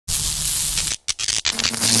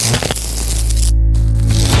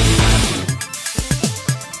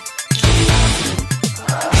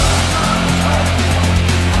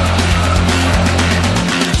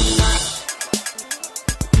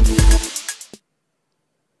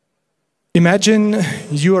Imagine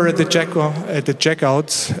you are at the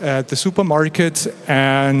checkout at the supermarket,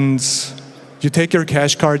 and you take your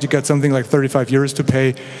cash card, you get something like 35 euros to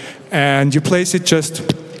pay, and you place it just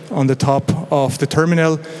on the top of the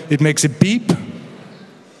terminal. It makes a beep,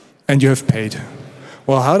 and you have paid.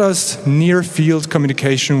 Well, how does near-field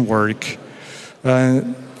communication work?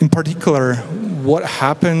 In particular, what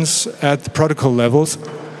happens at the protocol levels?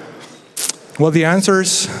 Well, the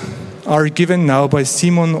answers are given now by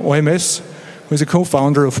Simon Oemes, who is a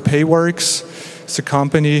co-founder of Payworks. It's a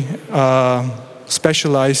company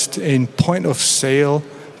specialized in point-of-sale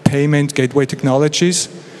payment gateway technologies.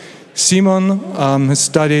 Simon has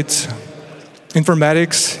studied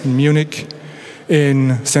informatics in Munich,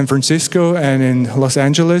 in San Francisco, and in Los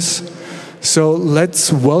Angeles. So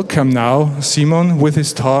let's welcome now Simon with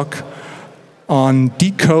his talk on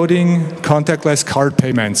decoding contactless card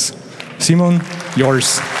payments. Simon,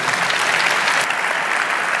 yours.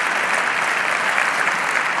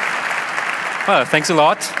 Well, thanks a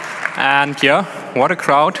lot. And yeah, what a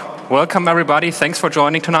crowd. Welcome, everybody. Thanks for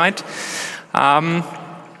joining tonight.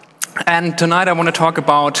 And tonight I want to talk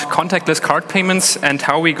about contactless card payments and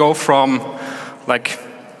how we go from like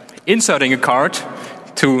inserting a card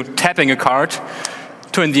to tapping a card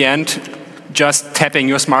to, in the end, just tapping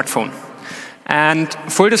your smartphone. And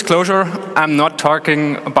full disclosure, I'm not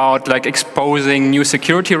talking about like exposing new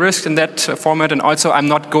security risks in that format, and also I'm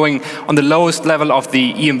not going on the lowest level of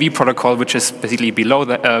the EMV protocol, which is basically below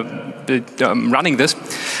running this.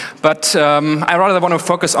 But I rather want to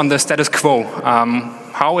focus on the status quo.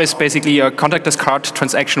 How is basically a contactless card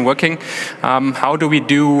transaction working? How do we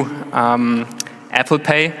do Apple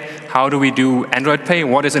Pay? How do we do Android Pay?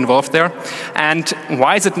 What is involved there? And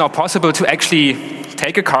why is it not possible to actually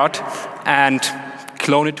take a card and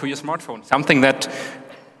clone it to your smartphone? Something that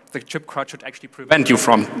the chip card should actually prevent you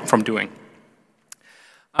from doing.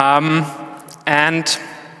 And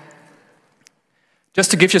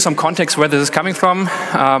just to give you some context where this is coming from,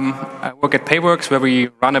 I work at Payworks, where we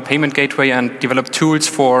run a payment gateway and develop tools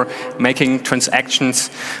for making transactions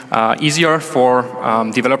easier for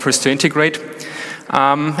developers to integrate.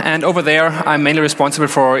 And over there, I'm mainly responsible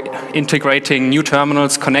for integrating new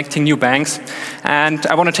terminals, connecting new banks. And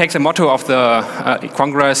I want to take the motto of the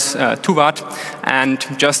Congress, TUVAT, and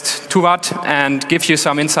just TUVAT, and give you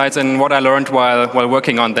some insights in what I learned while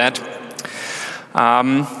working on that.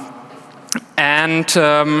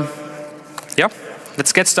 Yeah,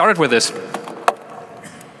 let's get started with this.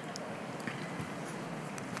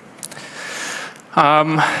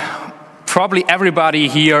 Probably everybody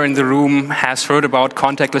here in the room has heard about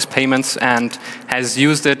contactless payments and has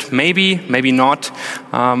used it, maybe, maybe not.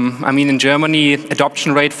 I mean, in Germany,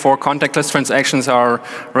 adoption rate for contactless transactions are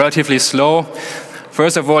relatively slow.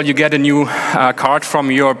 First of all, you get a new card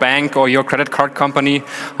from your bank or your credit card company,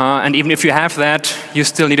 and even if you have that, you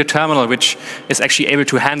still need a terminal which is actually able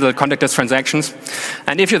to handle contactless transactions.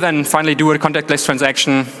 And if you then finally do a contactless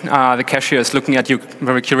transaction, the cashier is looking at you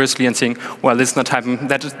very curiously and saying, well, this is not happening.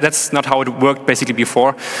 That's not how it worked basically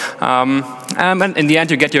before. And in the end,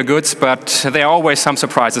 you get your goods, but there are always some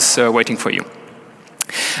surprises waiting for you.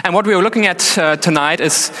 And what we are looking at tonight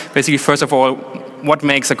is basically, first of all, what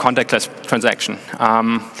makes a contactless transaction?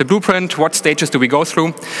 The blueprint, what stages do we go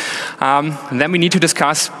through? Then we need to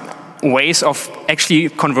discuss ways of actually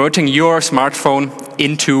converting your smartphone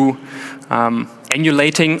into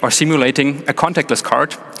emulating or simulating a contactless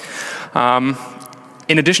card.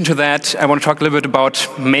 In addition to that, I want to talk a little bit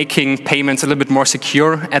about making payments a little bit more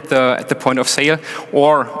secure at the point of sale,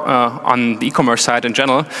 or on the e-commerce side in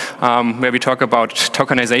general, where we talk about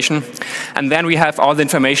tokenization. And then we have all the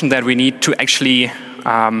information that we need to actually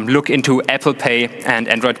look into Apple Pay and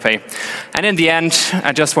Android Pay. And in the end,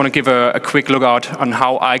 I just want to give a quick look out on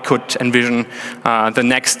how I could envision the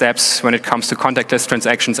next steps when it comes to contactless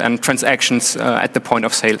transactions and transactions at the point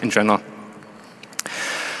of sale in general.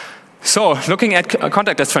 So, looking at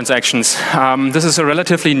contactless transactions, this is a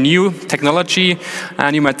relatively new technology,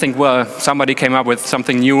 and you might think, well, somebody came up with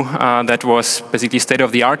something new that was basically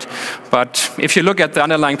state-of-the-art. But if you look at the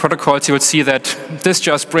underlying protocols, you will see that this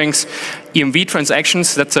just brings EMV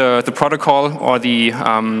transactions, that's the protocol or the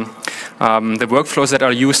workflows that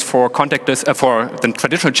are used for contactless, for the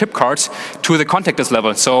traditional chip cards, to the contactless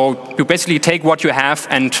level. So you basically take what you have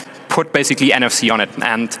and put basically NFC on it,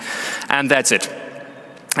 and that's it.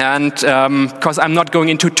 And because I'm not going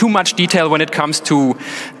into too much detail when it comes to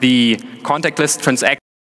the contactless transaction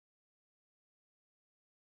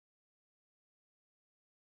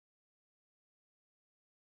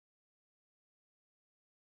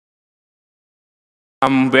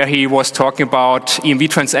where he was talking about EMV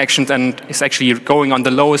transactions and is actually going on the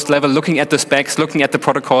lowest level, looking at the specs, looking at the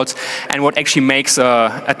protocols, and what actually makes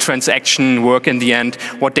a transaction work in the end,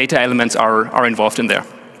 what data elements are involved in there.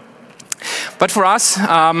 But for us,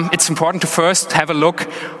 it's important to first have a look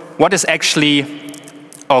what is actually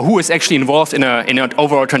or who is actually involved in an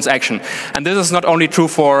overall transaction. And this is not only true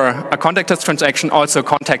for a contactless transaction, also a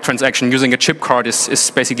contact transaction using a chip card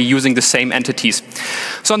is basically using the same entities.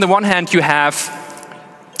 So on the one hand, you have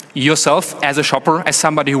yourself as a shopper, as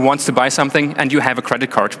somebody who wants to buy something, and you have a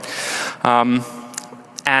credit card.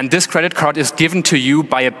 And this credit card is given to you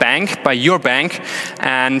by a bank, by your bank,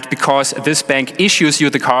 and because this bank issues you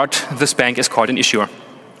the card, this bank is called an issuer.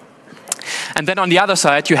 And then on the other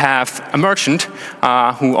side, you have a merchant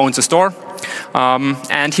who owns a store,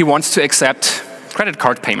 and he wants to accept credit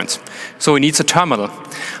card payments. So he needs a terminal.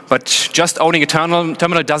 But just owning a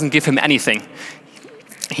terminal doesn't give him anything.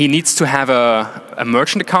 He needs to have a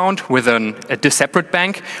merchant account with a separate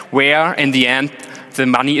bank where, in the end, the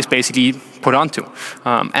money is basically put onto.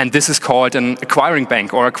 And this is called an acquiring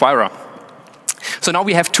bank or acquirer. So now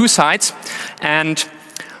we have two sides, and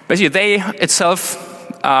basically they itself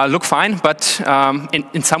look fine, but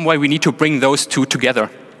in some way we need to bring those two together.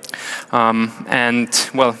 And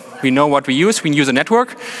well, we know what we use. We use a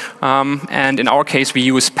network, and in our case we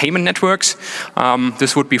use payment networks.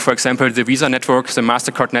 This would be, for example, the Visa network, the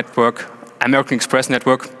MasterCard network, American Express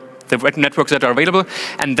network, the networks that are available,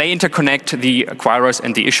 and they interconnect the acquirers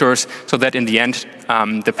and the issuers so that in the end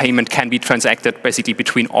the payment can be transacted basically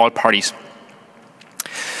between all parties.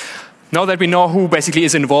 Now that we know who basically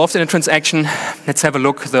is involved in a transaction, let's have a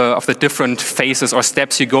look of the different phases or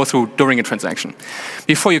steps you go through during a transaction.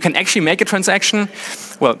 Before you can actually make a transaction,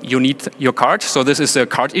 well, you need your card. So this is a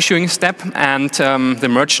card issuing step, and the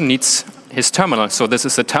merchant needs his terminal. So this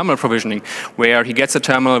is the terminal provisioning, where he gets a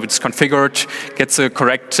terminal which is configured, gets the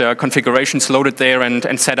correct configurations loaded there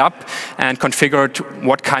and set up, and configured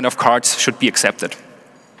what kind of cards should be accepted.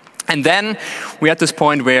 And then we're at this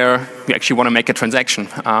point where we actually want to make a transaction.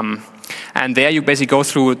 And there you basically go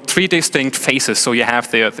through three distinct phases. So you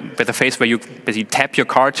have the phase where you basically tap your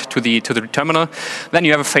card to the terminal. Then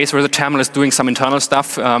you have a phase where the terminal is doing some internal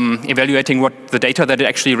stuff, evaluating what the data that it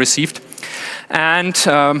actually received. And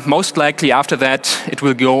most likely after that, it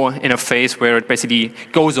will go in a phase where it basically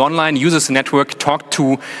goes online, uses the network, talks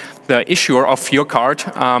to the issuer of your card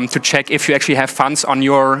to check if you actually have funds on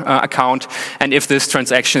your account and if this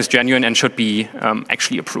transaction is genuine and should be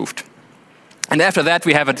actually approved. And after that,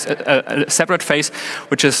 we have a separate phase,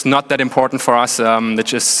 which is not that important for us,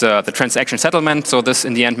 which is the transaction settlement. So this,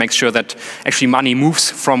 in the end, makes sure that actually money moves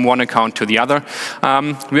from one account to the other.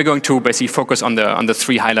 We're going to basically focus on the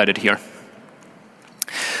three highlighted here.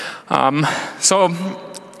 So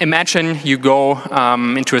imagine you go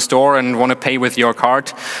into a store and want to pay with your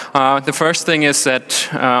card. The first thing is that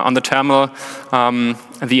on the terminal,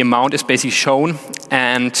 the amount is basically shown,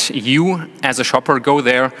 and you, as a shopper, go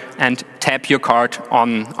there and tap your card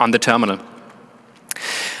on the terminal.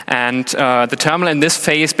 And the terminal in this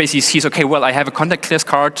phase basically sees, okay, well, I have a contactless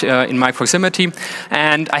card in my proximity,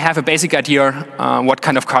 and I have a basic idea what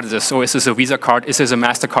kind of card is this. So is this a Visa card? Is this a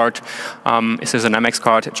MasterCard? Is this an Amex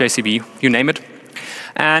card, JCB? You name it.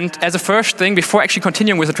 And as a first thing, before actually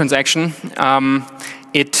continuing with the transaction,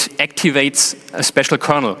 it activates a special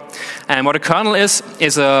kernel. And what a kernel is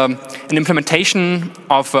an implementation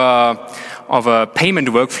of a payment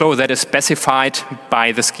workflow that is specified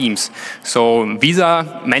by the schemes. So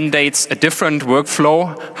Visa mandates a different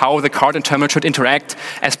workflow, how the card and terminal should interact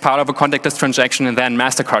as part of a contactless transaction than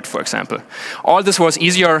MasterCard, for example. All this was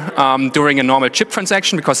easier during a normal chip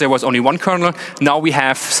transaction because there was only one kernel. Now we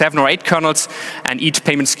have 7 or 8 kernels, and each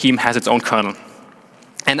payment scheme has its own kernel.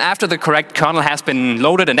 And after the correct kernel has been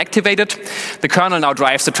loaded and activated, the kernel now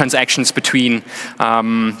drives the transactions between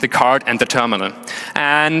the card and the terminal.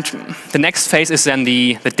 And the next phase is then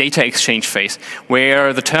the data exchange phase,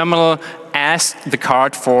 where the terminal asks the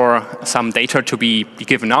card for some data to be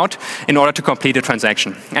given out in order to complete a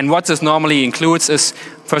transaction. And what this normally includes is,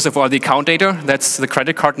 first of all, the account data. That's the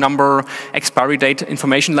credit card number, expiry date,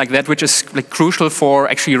 information like that, which is crucial for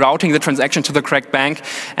actually routing the transaction to the correct bank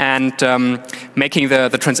and making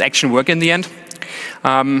the transaction work in the end.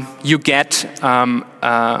 You get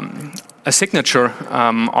a signature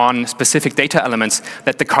on specific data elements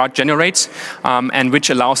that the card generates, and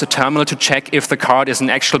which allows the terminal to check if the card is an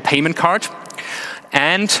actual payment card.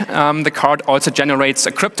 And the card also generates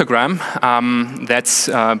a cryptogram that's,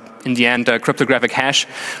 in the end, a cryptographic hash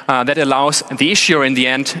that allows the issuer, in the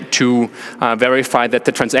end, to verify that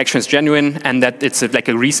the transaction is genuine and that it's like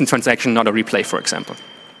a recent transaction, not a replay, for example.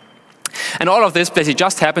 And all of this basically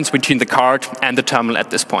just happens between the card and the terminal at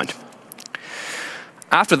this point.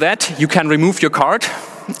 After that, you can remove your card,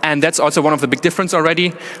 and that's also one of the big differences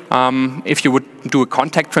already. If you would do a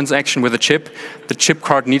contact transaction with a chip, the chip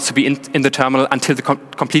card needs to be in the terminal until the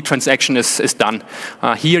complete transaction is done.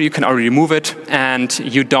 Here you can already remove it, and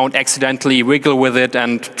you don't accidentally wiggle with it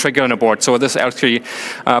and trigger an abort. So this actually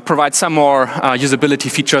provides some more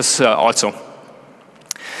usability features also.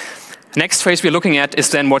 Next phase we're looking at is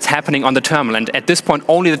then what's happening on the terminal, and at this point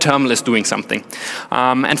only the terminal is doing something.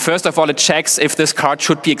 And first of all, it checks if this card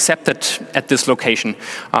should be accepted at this location.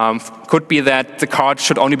 Could be that the card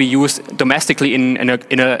should only be used domestically in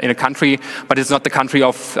a country, but it's not the country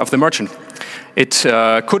of the merchant. It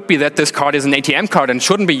could be that this card is an ATM card and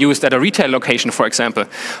shouldn't be used at a retail location, for example.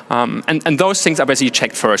 And those things are basically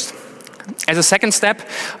checked first. As a second step,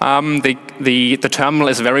 the terminal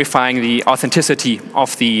is verifying the authenticity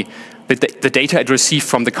of the data it received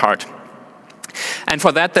from the card. And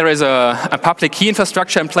for that, there is a public key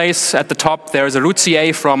infrastructure in place. At the top, there is a root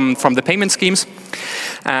CA from the payment schemes.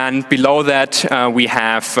 And below that, we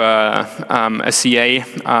have a CA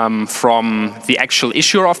from the actual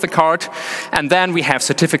issuer of the card. And then we have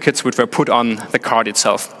certificates which were put on the card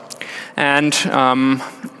itself. And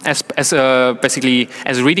basically,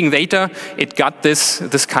 as reading data, it got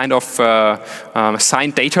this kind of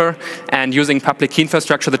signed data, and using public key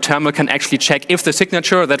infrastructure, the terminal can actually check if the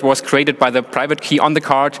signature that was created by the private key on the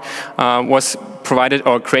card was provided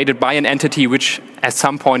or created by an entity which at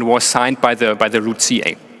some point was signed by the root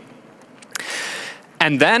CA.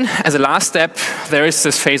 And then, as a last step, there is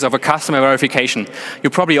this phase of a customer verification. You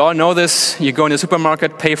probably all know this. You go in the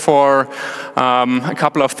supermarket, pay for a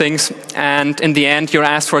couple of things, and in the end, you're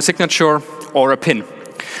asked for a signature or a PIN.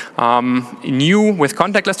 New with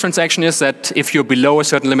contactless transaction is that if you're below a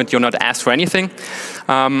certain limit, you're not asked for anything.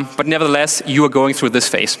 But nevertheless, you are going through this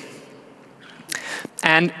phase.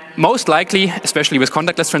 And most likely, especially with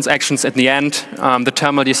contactless transactions, at the end, the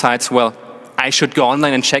terminal decides, well, I should go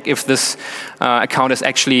online and check if this account is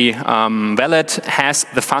actually valid, has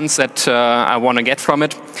the funds that I want to get from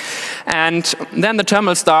it. And then the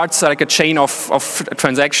terminal starts like a chain of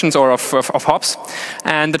transactions or of hops.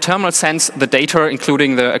 And the terminal sends the data,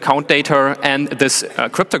 including the account data and this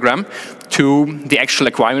cryptogram, to the actual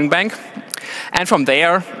acquiring bank. And from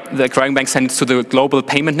there, the acquiring bank sends it to the global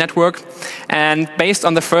payment network. And based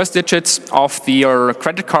on the first digits of your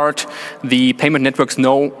credit card, the payment networks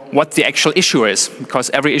know what the actual issuer is, because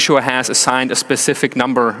every issuer has assigned a specific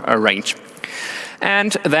number range.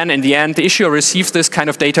 And then in the end, the issuer receives this kind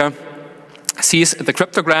of data, sees the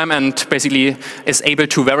cryptogram, and basically is able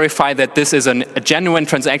to verify that this is a genuine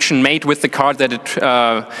transaction made with the card that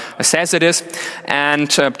it says it is,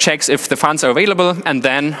 and checks if the funds are available, and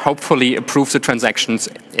then hopefully approves the transactions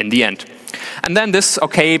in the end. And then this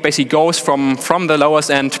basically goes from the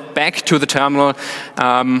lowest end back to the terminal.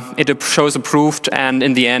 It shows approved, and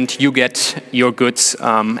in the end you get your goods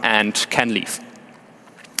and can leave.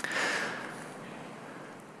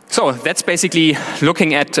 So that's basically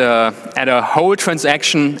looking at a whole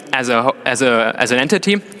transaction as an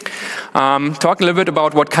entity. Talk a little bit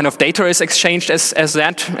about what kind of data is exchanged as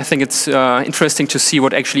that. I think it's interesting to see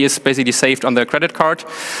what actually is basically saved on the credit card.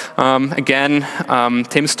 Again,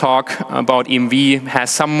 Tim's talk about EMV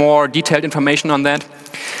has some more detailed information on that.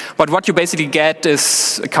 But what you basically get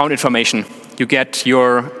is account information. You get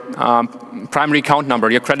your primary account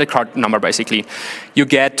number, your credit card number, basically. You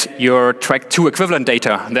get your track 2 equivalent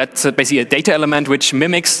data. That's basically a data element which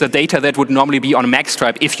mimics the data that would normally be on a MAC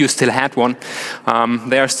stripe if you still had one.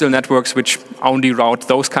 There are still networks which only route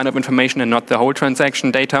those kind of information and not the whole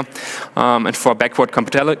transaction data. And for backward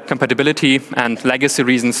compatibility and legacy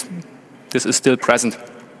reasons, this is still present.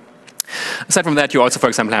 Aside from that, you also, for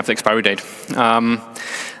example, have the expiry date.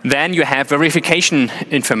 Then you have verification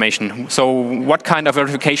information. So what kind of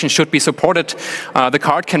verification should be supported? The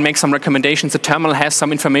card can make some recommendations. The terminal has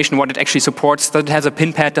some information what it actually supports. Does it have a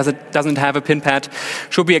PIN pad? Doesn't have a PIN pad?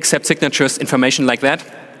 Should we accept signatures? Information like that.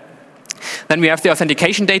 Then we have the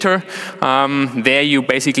authentication data. There you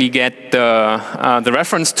basically get the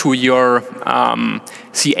reference to your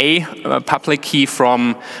CA public key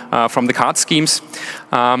from the card schemes.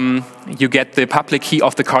 You get the public key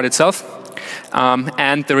of the card itself,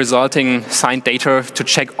 and the resulting signed data to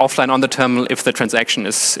check offline on the terminal if the transaction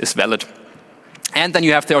is valid. And then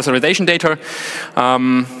you have the authorization data,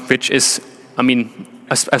 which is,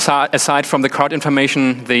 aside from the card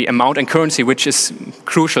information, the amount and currency, which is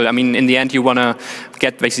crucial. In the end, you want to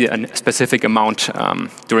get basically a specific amount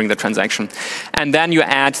during the transaction. And then you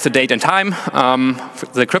add the date and time,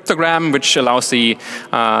 the cryptogram, which allows the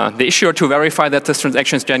issuer to verify that this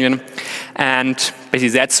transaction is genuine. And basically,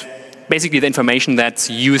 that's basically the information that's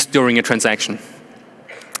used during a transaction.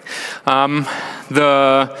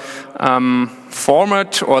 The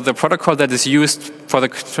format or the protocol that is used for the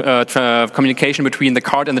communication between the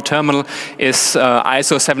card and the terminal is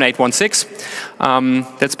ISO 7816.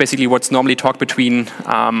 That's basically what's normally talked between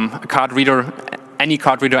a card reader, any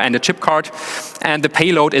card reader, and a chip card. And the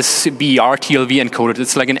payload is BER TLV encoded.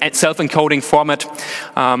 It's like a self-encoding format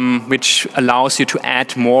which allows you to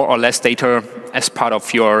add more or less data as part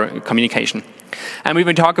of your communication. And we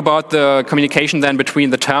will talk about the communication then between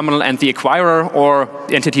the terminal and the acquirer or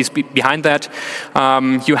the entities behind that.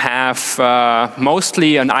 You have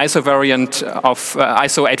mostly an ISO variant of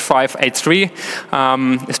ISO 8583,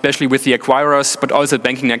 especially with the acquirers, but also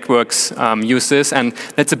banking networks use this. And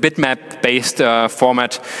that's a bitmap-based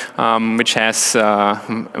format, which has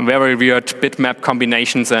very weird bitmap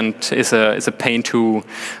combinations and is a pain to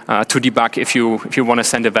debug if you want to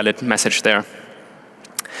send a valid message there.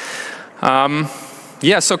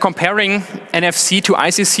 So comparing NFC to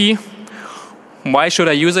ICC, why should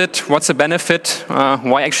I use it? What's the benefit?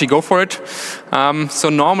 Why actually go for it? So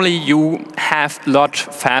normally you have a lot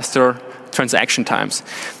faster transaction times.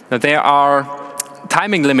 There are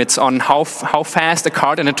timing limits on how fast a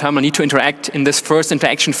card and a terminal need to interact in this first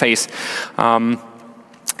interaction phase.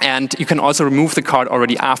 And you can also remove the card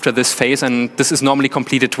already after this phase, and this is normally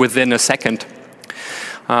completed within a second.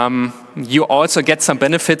 You also get some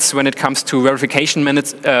benefits when it comes to verification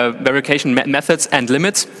methods and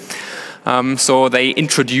limits. So they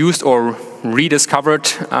introduced or rediscovered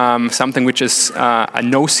something which is a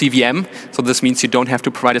no CVM. So this means you don't have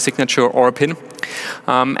to provide a signature or a PIN.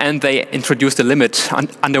 And they introduced a limit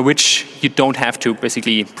under which you don't have to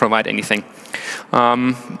basically provide anything.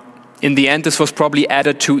 In the end, this was probably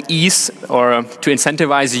added to ease or to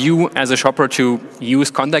incentivize you as a shopper to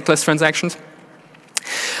use contactless transactions.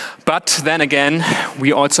 But then again,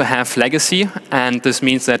 we also have legacy, and this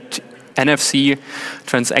means that NFC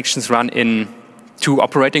transactions run in two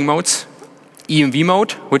operating modes. EMV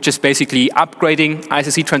mode, which is basically upgrading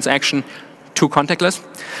ICC transaction to contactless.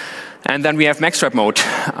 And then we have Maxtrap mode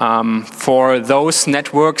for those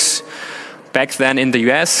networks back then in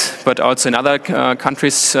the US, but also in other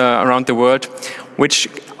countries around the world, which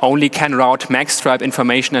only can route Maxtrap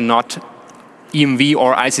information and not EMV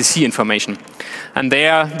or ICC information. And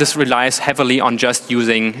there, this relies heavily on just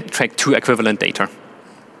using track 2 equivalent data.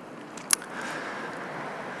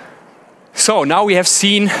 So now we have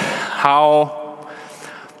seen how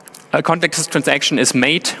a contactless transaction is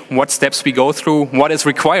made, what steps we go through, what is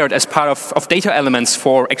required as part of data elements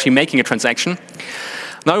for actually making a transaction.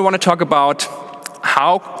 Now we want to talk about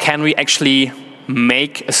how can we actually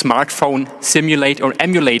make a smartphone simulate or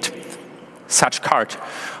emulate such card.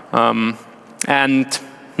 And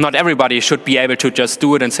not everybody should be able to just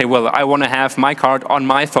do it and say, well, I want to have my card on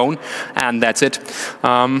my phone, and that's it.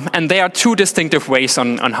 And there are two distinctive ways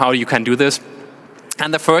on how you can do this.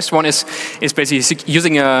 And the first one is basically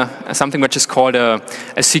using something which is called a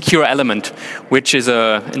secure element, which is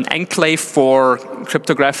an enclave for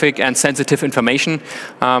cryptographic and sensitive information,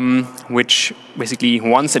 which basically,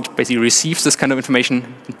 once it basically receives this kind of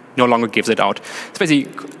information, no longer gives it out. It's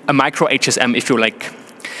basically a micro HSM, if you like.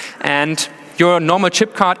 And your normal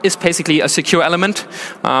chip card is basically a secure element,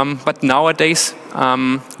 but nowadays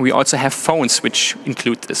we also have phones which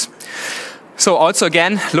include this. So also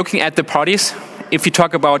again, looking at the parties, if you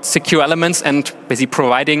talk about secure elements and basically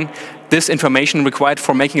providing this information required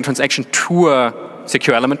for making a transaction to a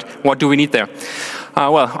secure element, what do we need there?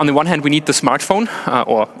 Well, on the one hand, we need the smartphone,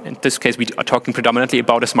 or in this case, we are talking predominantly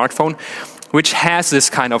about a smartphone, which has this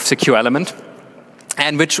kind of secure element,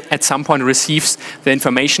 and which at some point receives the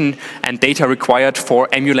information and data required for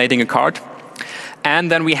emulating a card. And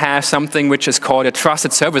then we have something which is called a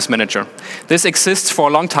trusted service manager. This exists for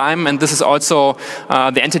a long time, and this is also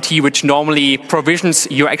the entity which normally provisions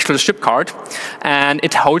your actual chip card, and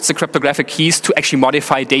it holds the cryptographic keys to actually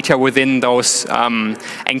modify data within those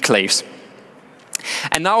enclaves.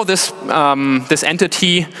 And now this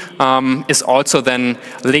entity is also then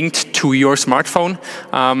linked to your smartphone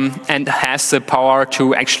and has the power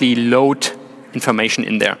to actually load information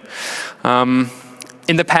in there.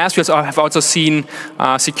 In the past, we have also seen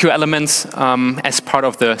secure elements as part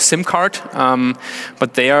of the SIM card.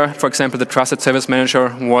 But there, for example, the Trusted Service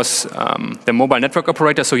Manager was the mobile network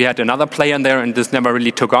operator, so you had another player in there, and this never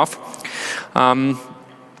really took off.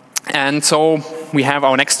 And so we have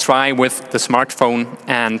our next try with the smartphone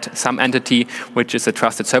and some entity, which is a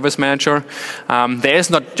Trusted Service Manager. There is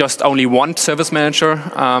not just only one service manager,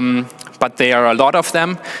 but there are a lot of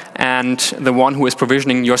them. And the one who is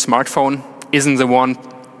provisioning your smartphone isn't the one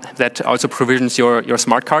that also provisions your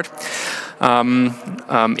smart card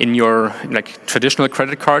in your traditional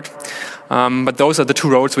credit card. But those are the two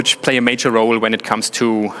roles which play a major role when it comes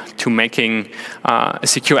to making a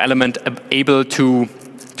secure element able to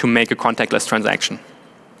make a contactless transaction.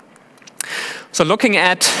 So looking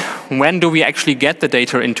at when do we actually get the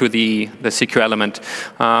data into the secure element?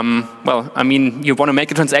 Well, I mean, you want to make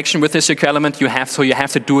a transaction with the secure element, so you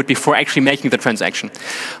have to do it before actually making the transaction.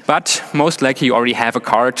 But most likely you already have a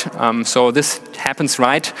card, so this happens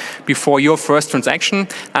right before your first transaction.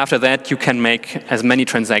 After that, you can make as many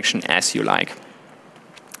transactions as you like.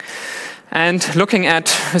 And looking at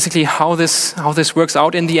basically how this works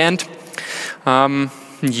out in the end,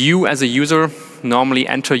 you as a user normally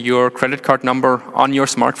enter your credit card number on your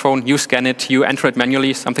smartphone, you scan it, you enter it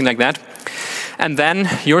manually, something like that. And then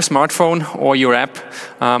your smartphone or your app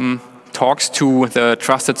talks to the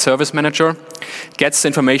trusted service manager, gets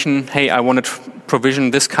information, hey, I want to provision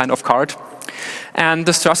this kind of card. And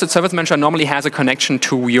this trusted service manager normally has a connection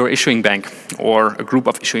to your issuing bank or a group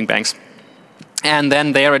of issuing banks. And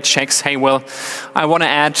then there it checks, hey, well, I want to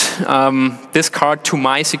add this card to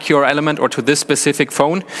my secure element or to this specific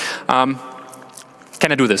phone.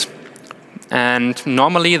 Can I do this? And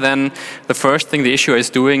normally then the first thing the issuer is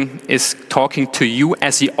doing is talking to you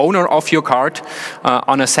as the owner of your card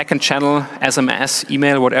on a second channel, SMS,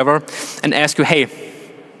 email, whatever, and ask you, hey,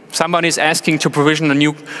 somebody is asking to provision a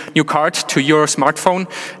new card to your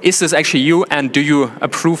smartphone. Is this actually you, and do you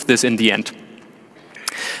approve this in the end?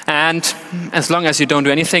 And as long as you don't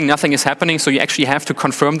do anything, nothing is happening, so you actually have to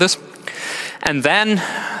confirm this. And then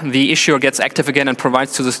the issuer gets active again and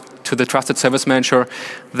provides to the trusted service manager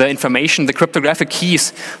the information, the cryptographic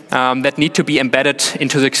keys that need to be embedded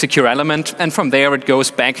into the secure element. And from there it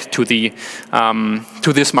goes back to the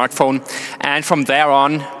smartphone. And from there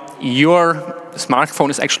on, your smartphone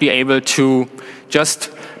is actually able to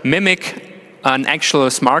just mimic an actual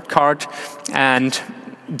smart card and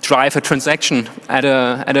drive a transaction at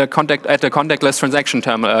a contactless transaction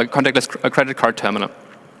terminal, a contactless credit card terminal.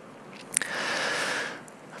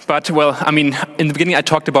 But well, I mean, in the beginning I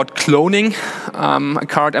talked about cloning a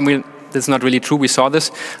card. I mean, this is not really true. We saw this.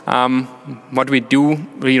 What we do,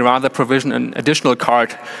 we rather provision an additional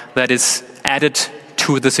card that is added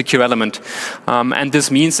to the secure element, and this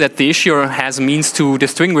means that the issuer has means to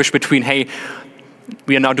distinguish between, hey,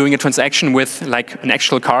 we are now doing a transaction with like an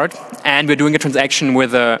actual card, and we're doing a transaction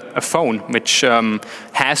with a phone, which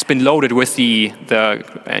has been loaded with the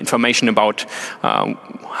information about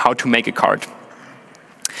how to make a card.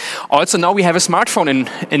 Also, now we have a smartphone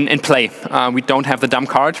in play. We don't have the dumb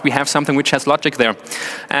card. We have something which has logic there.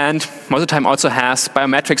 And most of the time also has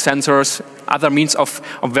biometric sensors, other means of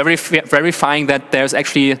verifying that there's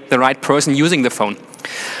actually the right person using the phone.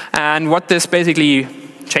 And what this basically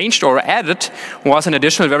changed or added was an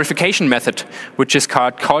additional verification method, which is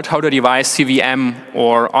called card-holder-device CVM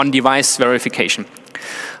or on-device verification.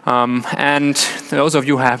 And those of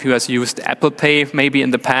you who has used Apple Pay maybe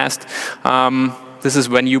in the past, this is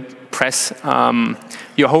when you press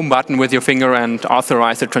your home button with your finger and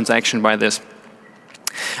authorize the transaction by this.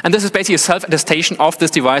 And this is basically a self-attestation of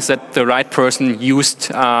this device that the right person used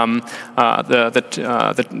the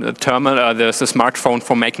terminal, the smartphone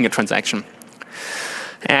for making a transaction.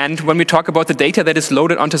 And when we talk about the data that is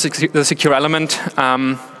loaded onto the secure element,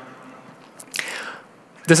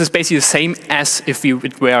 this is basically the same as if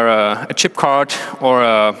it were a chip card or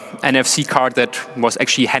a NFC card that was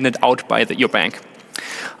actually handed out by your bank.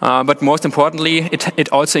 But most importantly, it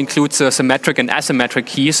also includes symmetric and asymmetric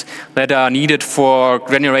keys that are needed for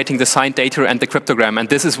generating the signed data and the cryptogram. And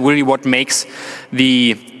this is really what makes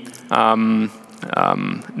the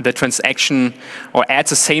transaction or adds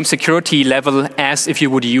the same security level as if you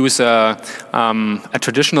would use a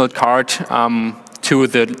traditional card to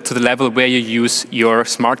the level where you use your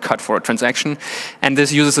smart card for a transaction. And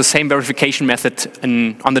this uses the same verification method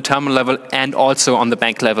on the terminal level and also on the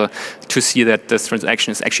bank level to see that this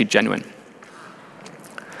transaction is actually genuine.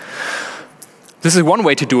 This is one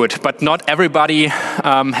way to do it, but not everybody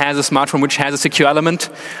has a smartphone which has a secure element,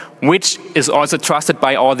 which is also trusted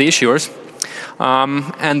by all the issuers.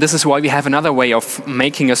 And this is why we have another way of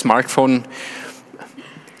making a smartphone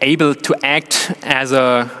able to act as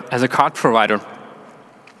a card provider.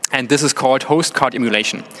 And this is called host card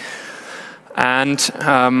emulation. And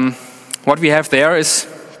what we have there is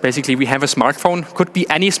basically we have a smartphone. Could be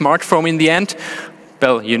any smartphone in the end.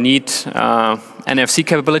 Well, you need NFC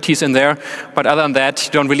capabilities in there, but other than that,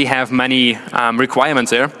 you don't really have many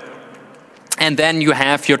requirements there. And then you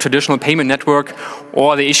have your traditional payment network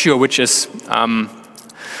or the issuer which is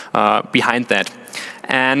behind that.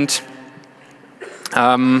 And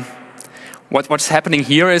what's happening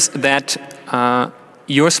here is that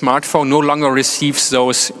your smartphone no longer receives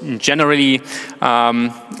those generally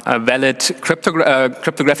valid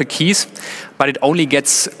cryptographic keys, but it only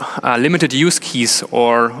gets limited use keys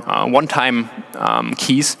or one-time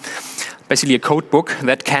keys, basically a code book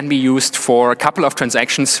that can be used for a couple of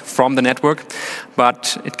transactions from the network,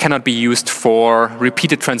 but it cannot be used for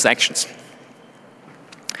repeated transactions.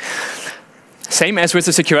 Same as with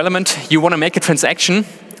the secure element, you want to make a transaction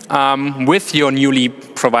with your newly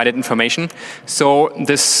provided information. So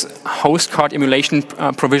this host card emulation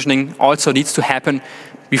provisioning also needs to happen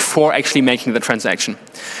before actually making the transaction.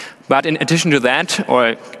 But in addition to that,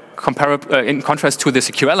 or in contrast to the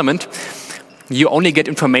secure element, you only get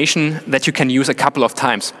information that you can use a couple of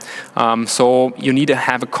times. So you need to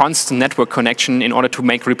have a constant network connection in order to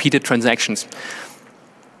make repeated transactions.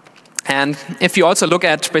 And if you also look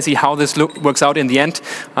at basically how this works out in the end,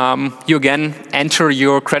 you again enter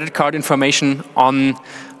your credit card information on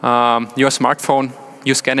your smartphone,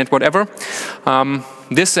 you scan it, whatever.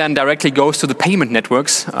 This then directly goes to the payment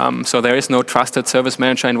networks, so there is no trusted service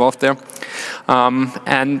manager involved there.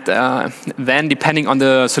 Then depending on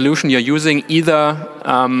the solution you're using, either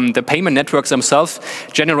the payment networks themselves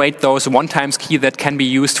generate those one-time keys that can be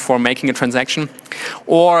used for making a transaction,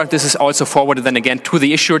 or this is also forwarded then again to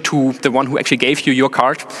the issuer, to the one who actually gave you your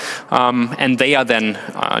card, and they are then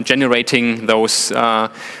generating those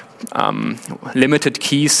limited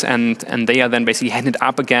keys, and they are then basically handed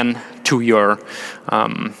up again to your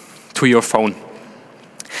phone.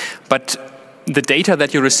 But the data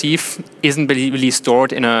that you receive isn't really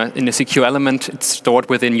stored in a secure element. It's stored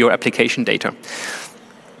within your application data.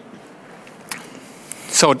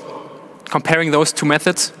 So comparing those two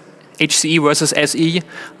methods, HCE versus SE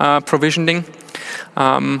provisioning.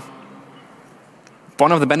 One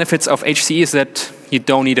of the benefits of HCE is that you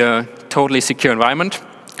don't need a totally secure environment.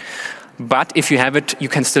 But if you have it, you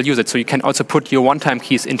can still use it. So you can also put your one-time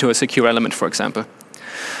keys into a secure element, for example.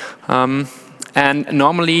 And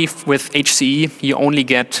normally with HCE, you only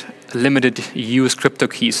get limited use crypto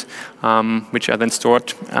keys, which are then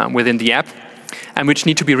stored within the app, and which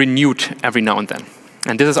need to be renewed every now and then.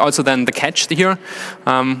 And this is also then the catch here.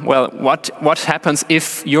 Well, what happens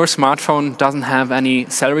if your smartphone doesn't have any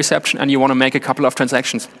cell reception and you want to make a couple of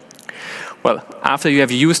transactions? Well, after you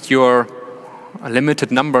have used your a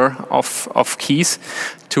limited number of keys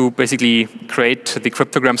to basically create the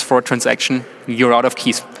cryptograms for a transaction, you're out of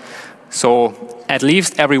keys. So at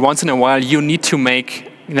least every once in a while, you need to make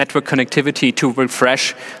network connectivity to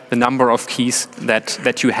refresh the number of keys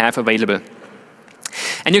that you have available.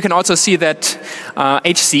 And you can also see that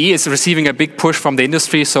HCE is receiving a big push from the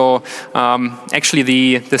industry. So actually,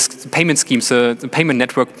 the payment schemes, the payment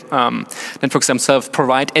networks themselves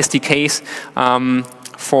provide SDKs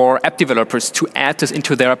for app developers to add this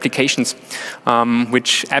into their applications,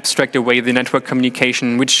 which abstract away the network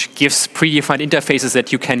communication, which gives predefined interfaces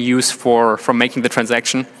that you can use for making the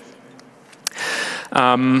transaction.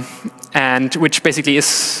 And which basically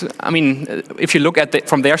is, I mean, if you look at it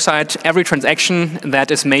from their side, every transaction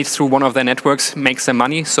that is made through one of their networks makes them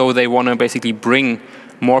money, so they want to basically bring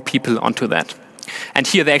more people onto that. And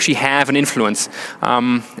here they actually have an influence.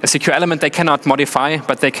 A secure element they cannot modify,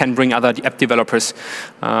 but they can bring other app developers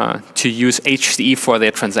to use HCE for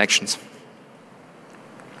their transactions.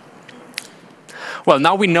 Well,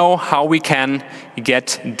 now we know how we can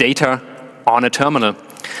get data on a terminal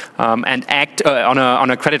and act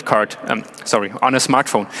on a credit card, on a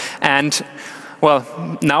smartphone. And well,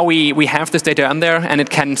 now we have this data on there, and it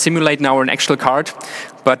can simulate now an actual card.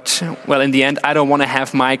 But, well, in the end, I don't want to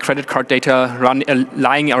have my credit card data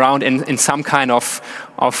lying around in some kind of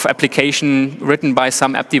application written by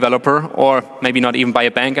some app developer, or maybe not even by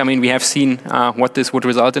a bank. I mean, we have seen what this would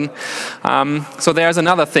result in. So there's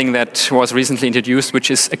another thing that was recently introduced,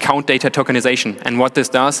 which is account data tokenization. And what this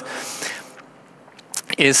does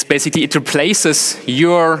is basically it replaces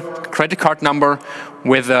your credit card number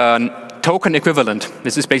with a token equivalent.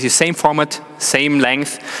 This is basically same format, same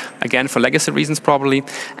length, again for legacy reasons probably,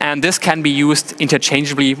 and this can be used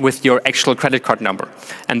interchangeably with your actual credit card number.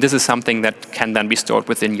 And this is something that can then be stored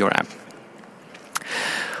within your app.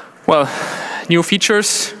 Well, new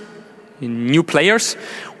features, new players.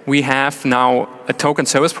 We have now a token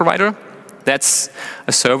service provider. That's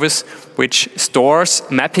a service which stores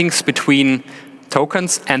mappings between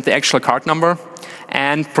tokens and the actual card number,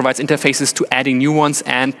 and provides interfaces to adding new ones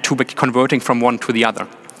and to converting from one to the other.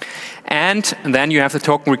 And then you have the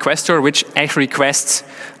token requester, which actually requests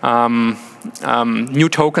new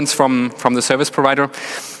tokens from the service provider,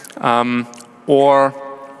 or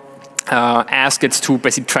asks it to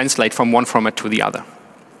basically translate from one format to the other.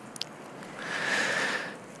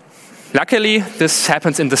 Luckily, this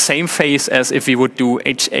happens in the same phase as if we would do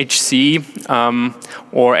HHC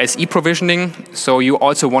or SE provisioning. So you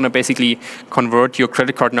also want to basically convert your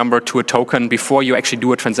credit card number to a token before you actually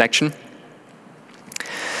do a transaction.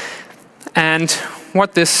 And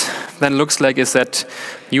what this then looks like is that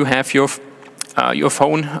you have your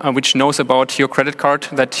phone, which knows about your credit card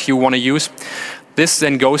that you want to use. This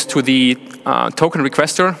then goes to the token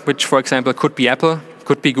requester, which, for example, could be Apple,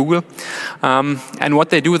 could be Google. And what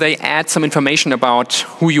they do, they add some information about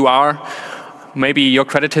who you are, maybe your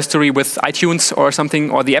credit history with iTunes or something,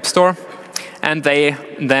 or the App Store. And they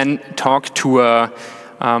then talk to a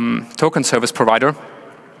token service provider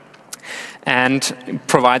and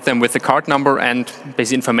provide them with the card number and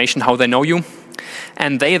basic information how they know you.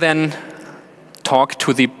 And they then talk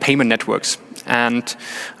to the payment networks. And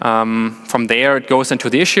from there, it goes into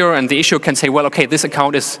the issuer, and the issuer can say, well, okay, this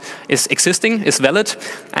account is existing, is valid,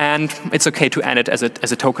 and it's okay to add it as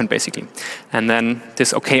a token, basically. And then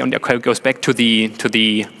this okay on the account goes back to the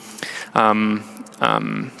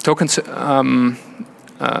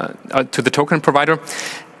token provider,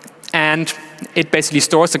 and it basically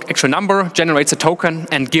stores the actual number, generates a token,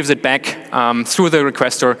 and gives it back through the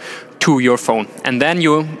requester to your phone. And then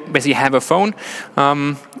you basically have a phone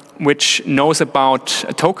which knows about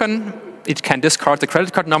a token. It can discard the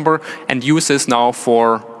credit card number and use this now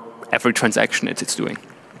for every transaction it's doing.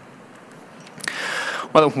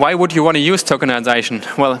 Well, why would you want to use tokenization?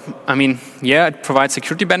 Well, I mean, yeah, it provides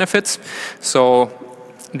security benefits. So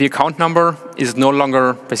the account number is no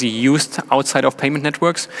longer basically used outside of payment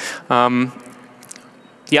networks.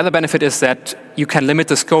 The other benefit is that you can limit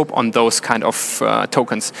the scope on those kind of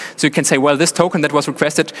tokens. So you can say, well, this token that was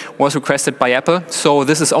requested by Apple, so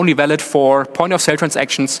this is only valid for point-of-sale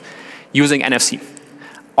transactions using NFC.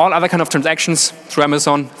 All other kind of transactions through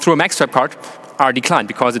Amazon, through a Magstripe card, are declined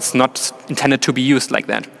because it's not intended to be used like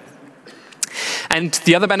that. And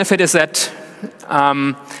the other benefit is that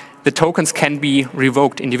the tokens can be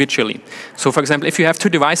revoked individually. So for example, if you have two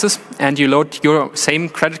devices and you load your same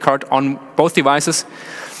credit card on both devices,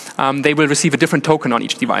 they will receive a different token on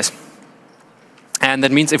each device. And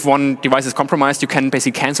that means if one device is compromised, you can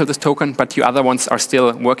basically cancel this token, but your other ones are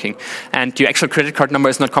still working. And your actual credit card number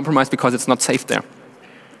is not compromised because it's not saved there.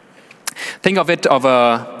 Think of it of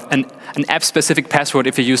an app-specific password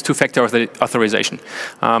if you use two-factor authorization.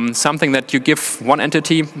 Something that you give one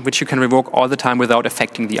entity, which you can revoke all the time without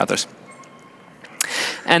affecting the others.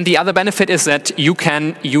 And the other benefit is that you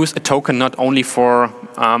can use a token not only for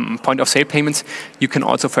point-of-sale payments, you can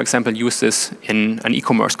also, for example, use this in an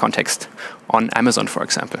e-commerce context on Amazon, for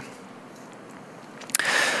example.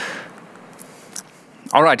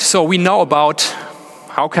 All right, so we know about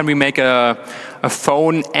how can we make a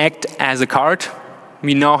phone act as a card.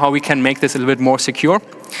 We know how we can make this a little bit more secure.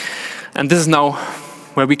 And this is now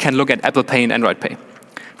where we can look at Apple Pay and Android Pay,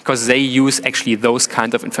 because they use actually those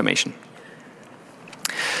kinds of information.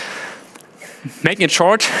 Making it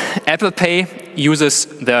short, Apple Pay uses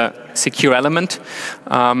the secure element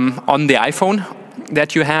on the iPhone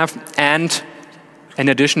that you have, and in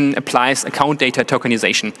addition applies account data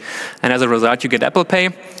tokenization. And as a result, you get Apple Pay.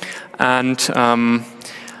 And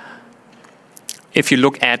if you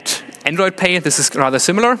look at Android Pay, this is rather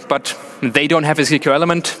similar, but they don't have a secure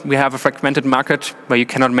element. We have a fragmented market where you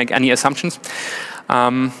cannot make any assumptions.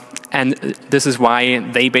 And this is why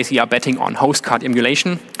they basically are betting on host card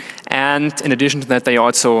emulation. And in addition to that, they are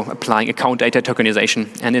also applying account data tokenization.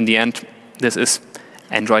 And in the end, this is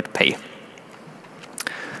Android Pay.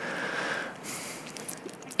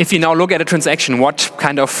 If you now look at a transaction, what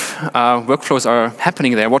kind of workflows are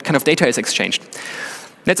happening there? What kind of data is exchanged?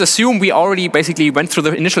 Let's assume we already basically went through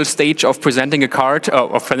the initial stage of presenting a card,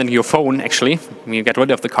 of presenting your phone, actually. We get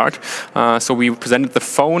rid of the card. So we presented the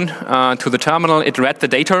phone to the terminal, it read the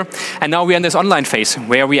data, and now we're in this online phase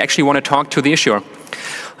where we actually want to talk to the issuer.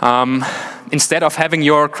 Instead of having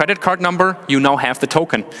your credit card number, you now have the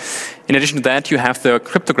token. In addition to that, you have the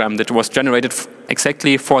cryptogram that was generated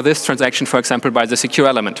exactly for this transaction, for example, by the secure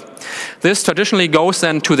element. This traditionally goes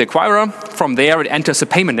then to the acquirer. From there, it enters the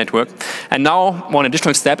payment network. And now, one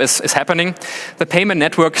additional step is happening. The payment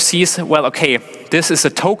network sees, well, okay, this is a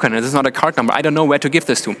token, this is not a card number. I don't know where to give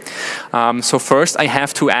this to. So first, I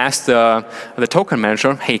have to ask the token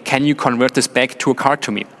manager, hey, can you convert this back to a card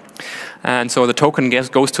to me? And so the token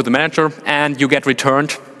goes to the manager, and you get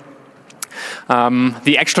returned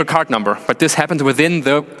the actual card number. But this happens within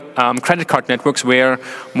the credit card networks, where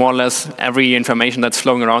more or less every information that's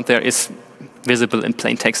flowing around there is visible in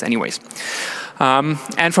plain text anyways.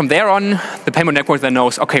 And from there on, the payment network then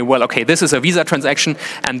knows, okay, well, okay, this is a Visa transaction,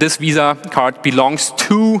 and this Visa card belongs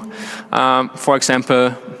to, for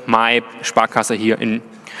example, my Sparkasse here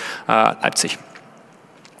Leipzig.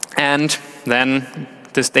 And then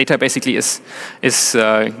this data basically is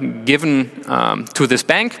given to this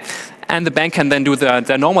bank, and the bank can then do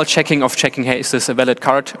the normal checking of checking, hey, is this a valid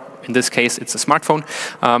card? In this case, it's a smartphone.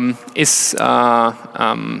 Is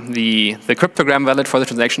the cryptogram valid for the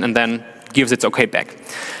transaction? And then gives its OK back.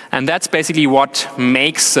 And that's basically what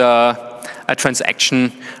makes a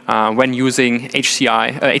transaction when using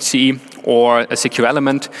HCE or a secure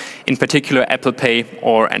element, in particular Apple Pay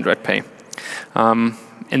or Android Pay.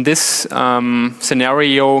 In this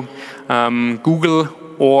scenario, Google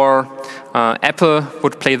or Apple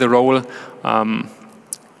would play the role,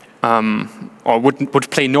 or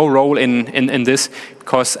would play no role in this,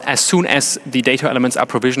 because as soon as the data elements are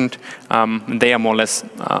provisioned, they are more or less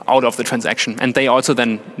out of the transaction, and they also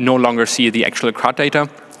then no longer see the actual card data.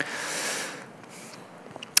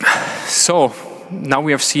 So now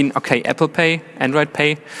we have seen, okay, Apple Pay, Android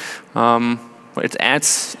Pay, it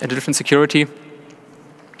adds a different security.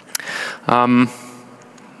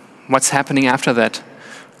 What's happening after that?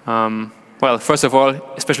 Well, first of all,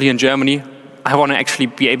 especially in Germany, I want to actually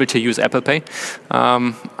be able to use Apple Pay.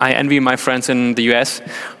 I envy my friends in the US,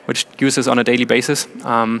 which use this on a daily basis.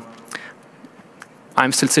 I'm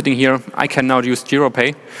still sitting here. I can now use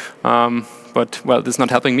GiroPay, but, well, this is not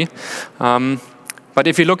helping me. But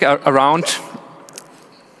if you look around,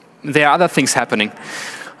 there are other things happening.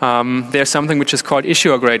 There's something which is called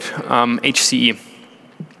issuer grade HCE.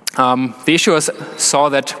 The issuers saw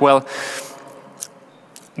that, well,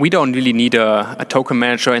 we don't really need a token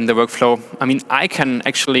manager in the workflow. I mean, I can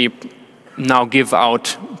actually now give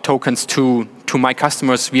out tokens to my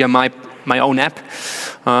customers via my own app.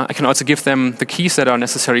 I can also give them the keys that are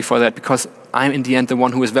necessary for that, because I'm in the end the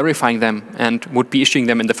one who is verifying them and would be issuing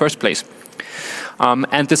them in the first place.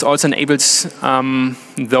 And this also enables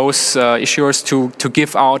those issuers to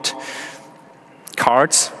give out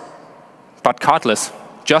cards, but cardless,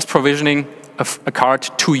 just provisioning a card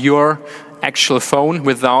to your actual phone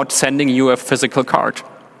without sending you a physical card.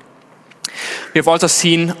 We have also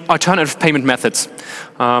seen alternative payment methods.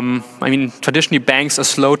 I mean, traditionally banks are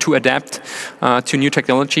slow to adapt to new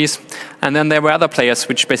technologies, and then there were other players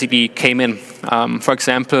which basically came in. For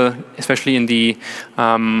example, especially in the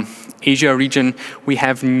Asia region, we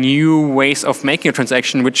have new ways of making a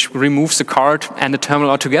transaction which removes the card and the terminal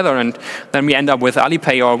altogether, and then we end up with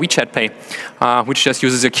Alipay or WeChat Pay, which just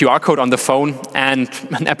uses a QR code on the phone and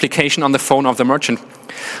an application on the phone of the merchant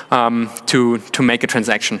to make a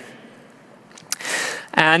transaction.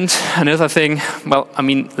 And another thing, well, I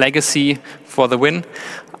mean, legacy for the win.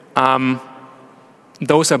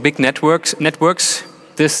 Those are big networks.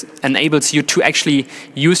 This enables you to actually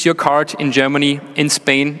use your card in Germany, in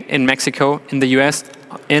Spain, in Mexico, in the US,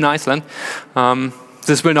 in Iceland.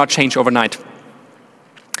 This will not change overnight.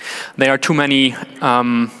 There are too many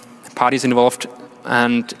parties involved,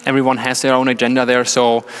 and everyone has their own agenda there.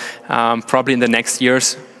 So probably in the next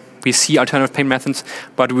years, we see alternative payment methods,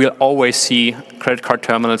 but we'll always see credit card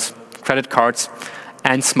terminals, credit cards,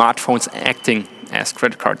 and smartphones acting as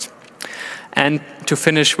credit cards. And to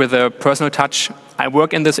finish with a personal touch, I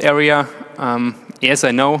work in this area. Yes,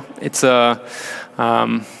 I know it's a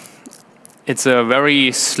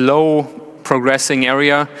very slow progressing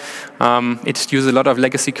area. It uses a lot of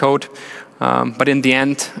legacy code, but in the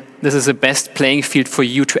end, this is the best playing field for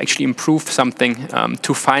you to actually improve something,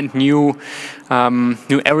 to find new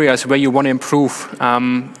areas where you want to improve,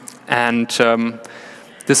 and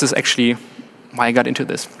this is actually why I got into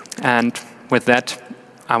this. And with that,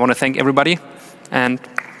 I want to thank everybody, and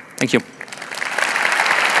thank you.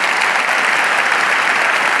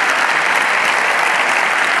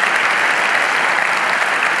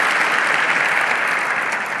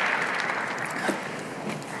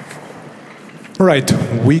 All right,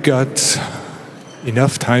 we got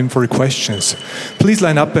enough time for questions. Please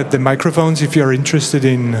line up at the microphones if you are interested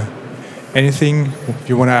in anything, if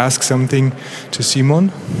you want to ask something to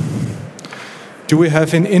Simon. Do we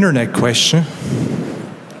have an internet question?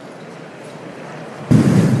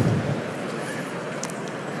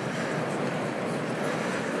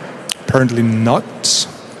 Apparently not.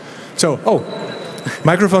 So,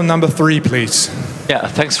 microphone number 3, please. Yeah,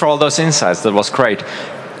 thanks for all those insights. That was great.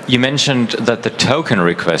 You mentioned that the token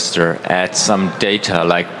requester adds some data,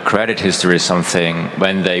 like credit history or something,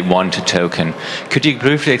 when they want a token. Could you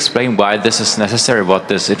briefly explain why this is necessary, what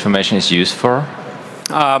this information is used for?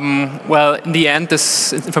 Well, in the end,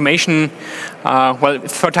 this information, well,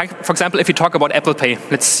 for example, if you talk about Apple Pay,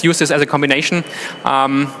 let's use this as a combination.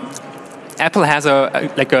 Apple has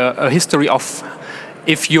a history of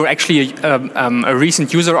if you're actually a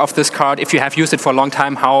recent user of this card, if you have used it for a long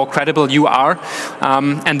time, how credible you are.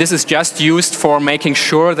 And this is just used for making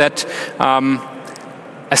sure that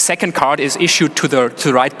a second card is issued to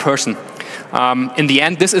the right person. In the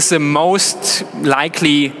end, this is the most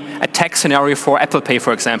likely attack scenario for Apple Pay,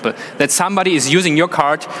 for example, that somebody is using your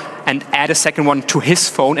card and add a second one to his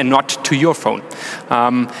phone and not to your phone.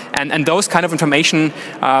 And those kind of information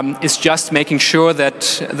is just making sure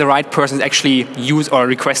that the right person is actually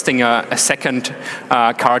requesting a second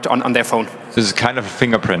card on their phone. This is kind of a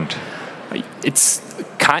fingerprint. It's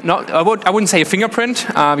I wouldn't say a fingerprint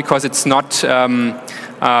because it's not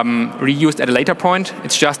reused at a later point.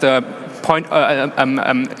 It's just a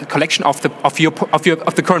collection of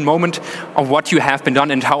the current moment of what you have been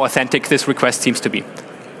done and how authentic this request seems to be.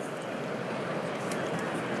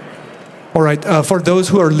 All right. For those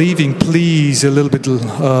who are leaving, please a little bit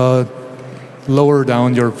lower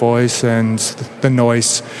down your voice and the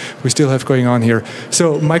noise we still have going on here.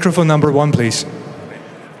 So, microphone number 1, please.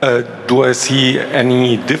 Do I see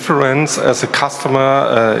any difference as a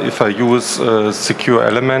customer if I use a secure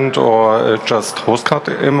element or just host card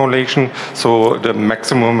emulation? So the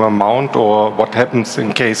maximum amount, or what happens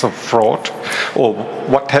in case of fraud, or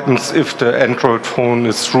what happens if the Android phone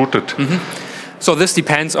is rooted? Mm-hmm. So this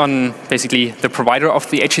depends on basically the provider of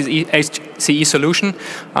the HCE solution.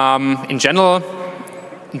 In general,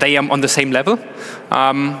 they are on the same level,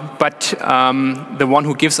 but the one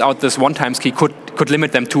who gives out this one-time key could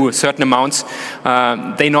limit them to certain amounts.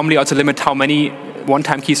 They normally also limit how many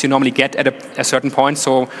one-time keys you normally get at a certain point,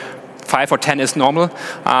 so 5 or 10 is normal.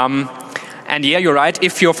 And yeah, you're right,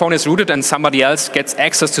 if your phone is rooted and somebody else gets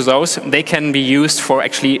access to those, they can be used for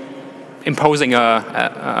actually imposing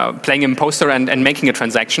playing imposter and making a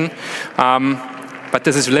transaction. But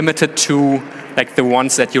this is limited to like the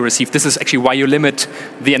ones that you receive. This is actually why you limit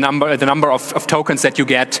the number of tokens that you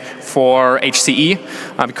get for HCE,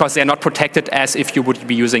 because they're not protected as if you would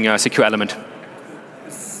be using a secure element.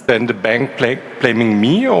 Then the bank blaming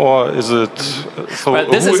me, or is it? So well,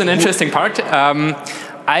 this is an interesting part.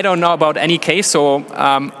 I don't know about any case, so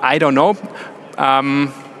I don't know.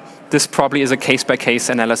 This probably is a case-by-case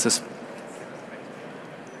analysis.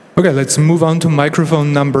 Okay, let's move on to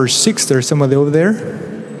microphone number 6. There's somebody over there.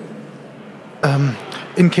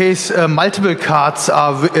 In case multiple cards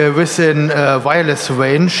are within wireless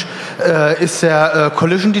range, is there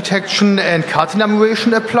collision detection and card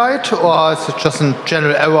enumeration applied, or is it just a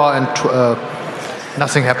general error and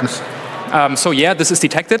nothing happens? So yeah, this is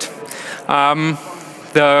detected.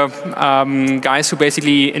 The guys who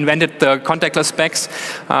basically invented the contactless specs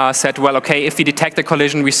said, well, okay, if we detect a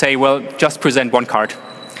collision, we say, well, just present one card.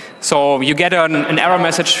 So you get an error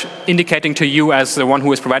message indicating to you as the one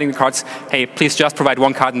who is providing the cards, hey, please just provide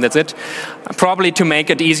one card and that's it. Probably to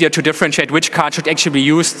make it easier to differentiate which card should actually be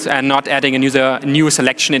used and not adding a new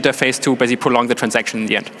selection interface to basically prolong the transaction in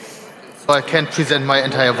the end. So I can't present my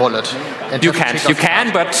entire wallet. You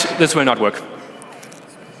can, but this will not work.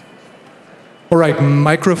 All right,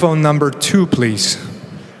 microphone number 2, please.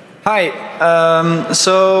 Hi.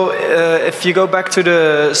 So if you go back to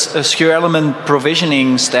the secure element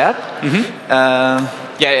provisioning step,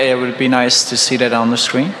 it would be nice to see that on the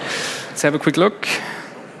screen. Let's have a quick look.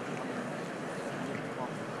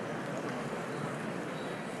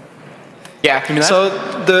 Yeah. So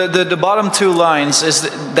the bottom 2 lines is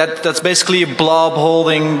that's basically a blob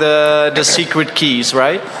holding the secret keys,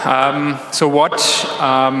 right? So what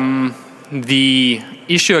the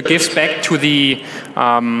issuer gives back to the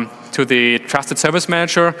trusted service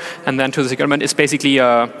manager and then to the secure element is basically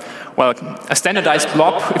a standardized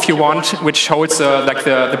blob, if you want, which holds like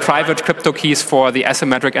the private crypto keys for the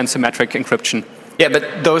asymmetric and symmetric encryption. Yeah,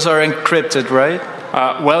 but those are encrypted, right?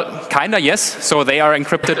 Well, kinda, yes. So they are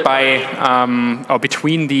encrypted by or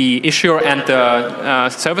between the issuer and the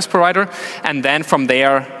service provider, and then from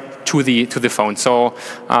there to the phone. So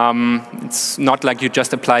it's not like you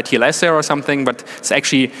just apply TLS there or something, but it's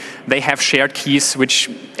actually they have shared keys which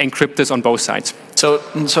encrypt this on both sides. So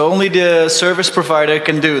only the service provider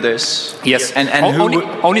can do this? Yes. And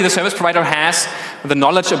only the service provider has the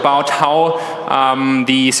knowledge about how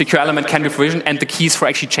the secure element can be provisioned and the keys for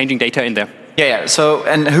actually changing data in there. Yeah. So,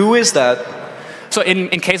 and who is that? So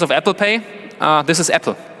in case of Apple Pay, this is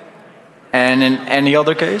Apple. And in any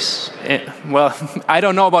other case? Well, I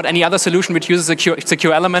don't know about any other solution which uses a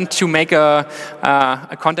secure element to make a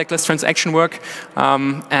contactless transaction work.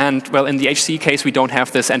 And well, in the HCE case, we don't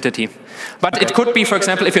have this entity. But it could be, for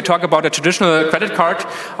example, if you talk about a traditional credit card,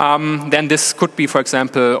 then this could be, for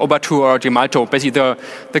example, Obatu or Gemalto, basically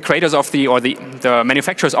the creators of the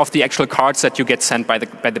manufacturers of the actual cards that you get sent by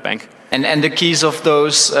the bank. And the keys of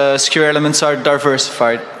those secure elements are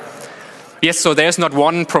diversified. Yes, so there's not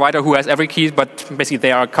one provider who has every key, but basically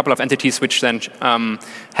there are a couple of entities which then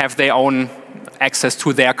have their own access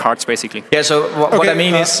to their cards, basically. Yeah, so what I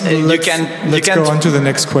mean is Let's go on to the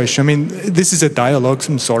next question. I mean, this is a dialogue.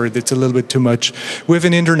 I'm sorry, that's a little bit too much. We have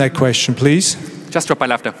an internet question, please. Just drop by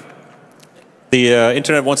laughter. The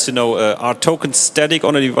internet wants to know, are tokens static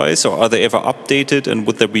on a device, or are they ever updated, and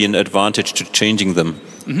would there be an advantage to changing them?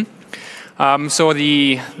 Mm-hmm. So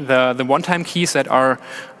the one-time keys that are...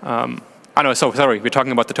 sorry, we're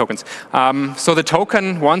talking about the tokens. So the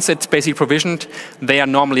token, once it's basically provisioned, they are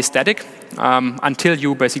normally static until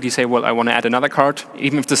you basically say, well, I want to add another card.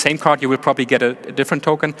 Even if it's the same card, you will probably get a different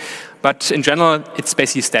token. But in general, it's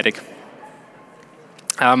basically static.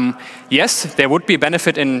 Yes, there would be a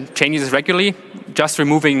benefit in changing this regularly, just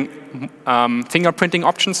removing fingerprinting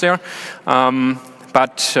options there.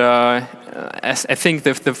 But I think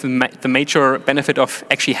the major benefit of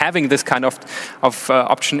actually having this kind of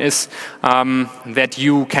option is that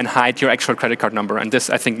you can hide your actual credit card number. And this,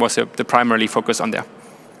 I think, was the primary focus on there.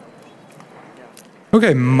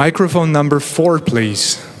 Okay, microphone number 4,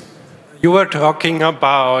 please. You were talking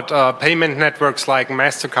about payment networks like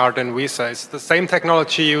MasterCard and Visa. Is the same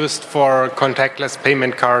technology used for contactless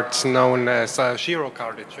payment cards known as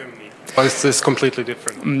Girocard in Germany? Or is this completely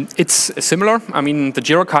different? It's similar. I mean, the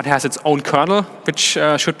Girocard has its own kernel, which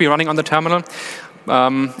should be running on the terminal.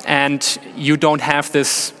 And you don't have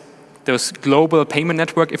this global payment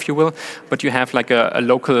network, if you will, but you have like a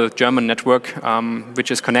local German network,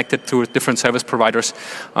 which is connected to different service providers.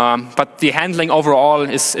 But the handling overall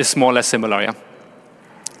is more or less similar, yeah.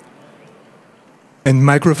 And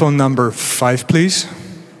microphone number 5, please.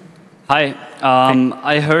 Hi.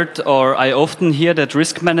 I heard, or I often hear, that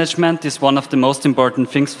risk management is one of the most important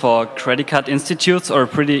things for credit card institutes, or a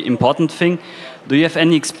pretty important thing. Do you have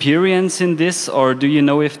any experience in this, or do you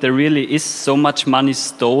know if there really is so much money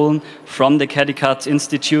stolen from the credit card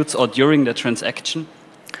institutes or during the transaction?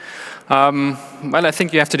 Well, I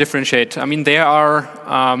think you have to differentiate. I mean, there are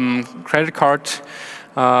credit card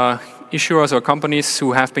issuers or companies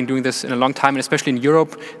who have been doing this in a long time, and especially in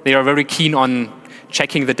Europe, they are very keen on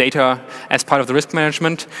checking the data as part of the risk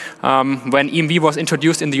management. When EMV was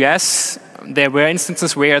introduced in the US, there were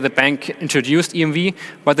instances where the bank introduced EMV,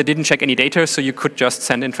 but they didn't check any data, so you could just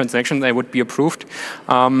send in transactions, they would be approved.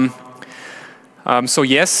 So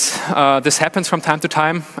yes, this happens from time to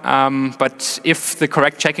time, but if the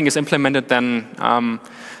correct checking is implemented, then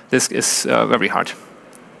this is very hard.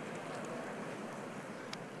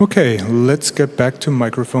 Okay, let's get back to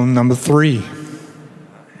microphone number 3.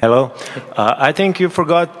 Hello. I think you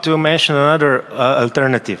forgot to mention another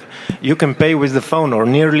alternative. You can pay with the phone, or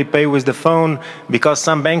nearly pay with the phone, because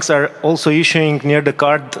some banks are also issuing near the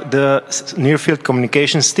card the near-field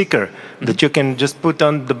communication sticker that you can just put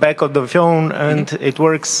on the back of the phone, and it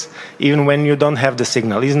works even when you don't have the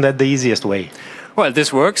signal. Isn't that the easiest way? Well,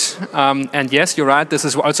 this works. And yes, you're right. This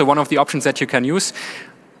is also one of the options that you can use.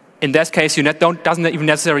 In that case, you doesn't even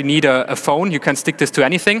necessarily need a phone. You can stick this to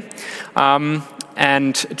anything.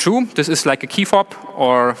 And true, this is like a key fob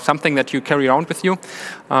or something that you carry around with you.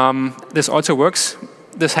 This also works.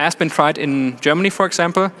 This has been tried in Germany, for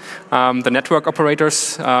example. The network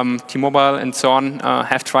operators, T-Mobile and so on,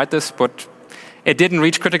 have tried this, but it didn't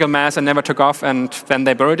reach critical mass and never took off, and then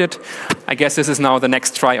they buried it. I guess this is now the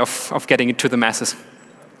next try of getting it to the masses.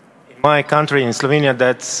 In my country, in Slovenia,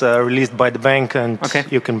 that's released by the bank, and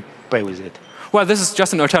you can pay with it. Well, this is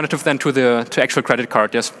just an alternative then to actual credit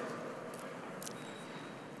card, yes.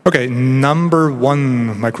 Okay, number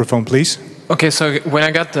 1 microphone, please. Okay, so when I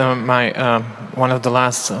got one of the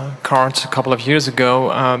last cards a couple of years ago,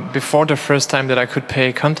 before the first time that I could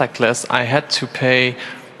pay contactless, I had to pay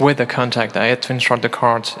with a contact. I had to insert the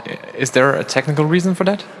card. Is there a technical reason for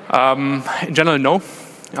that? In general, no.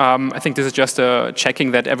 I think this is just checking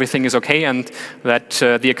that everything is okay and that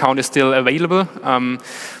the account is still available.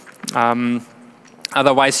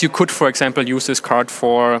 Otherwise, you could, for example, use this card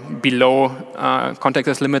for below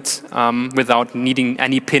contactless limits without needing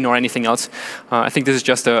any PIN or anything else. I think this is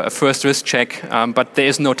just a first risk check, but there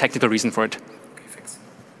is no technical reason for it. Okay, thanks.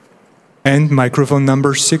 And microphone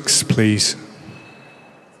number 6, please.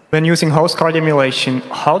 When using host card emulation,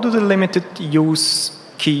 how do the limited use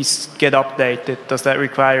keys get updated? Does that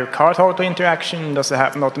require card auto interaction? Does it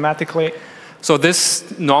happen automatically? So this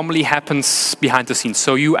normally happens behind the scenes.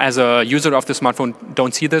 So you as a user of the smartphone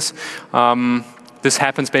don't see this. This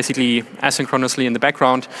happens basically asynchronously in the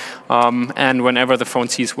background. And whenever the phone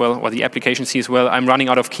sees, well, or the application sees, well, I'm running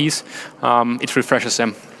out of keys, it refreshes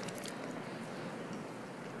them.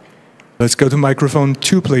 Let's go to microphone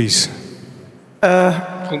 2, please.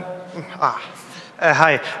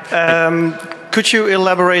 Hi. Could you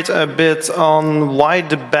elaborate a bit on why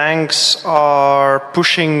the banks are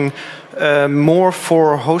pushing more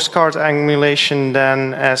for host card emulation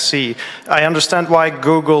than SE? I understand why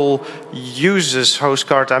Google uses host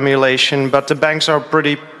card emulation, but the banks are a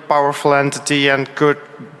pretty powerful entity and could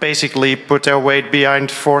basically put their weight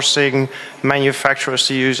behind forcing manufacturers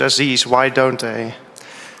to use SEs. Why don't they?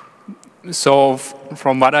 So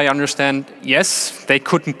from what I understand, yes, they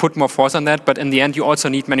couldn't put more force on that, but in the end you also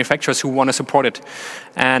need manufacturers who want to support it.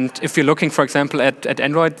 And if you're looking, for example, at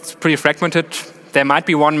Android, it's pretty fragmented. There might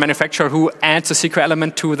be one manufacturer who adds a secret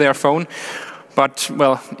element to their phone, but,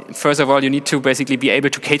 well, first of all, you need to basically be able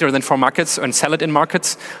to cater then for markets and sell it in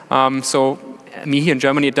markets. So me here in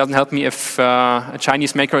Germany, it doesn't help me if a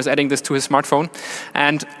Chinese maker is adding this to his smartphone.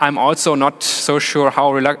 And I'm also not so sure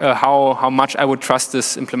how much I would trust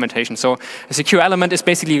this implementation. So a secure element is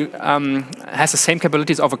basically has the same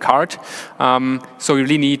capabilities of a card. So you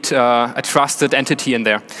really need a trusted entity in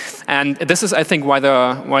there. And this is, I think, why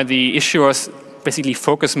the issuers basically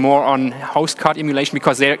focus more on host card emulation,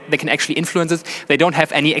 because they can actually influence it. They don't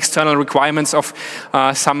have any external requirements of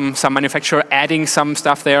some manufacturer adding some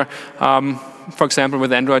stuff there. For example,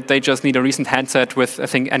 with Android, they just need a recent handset with, I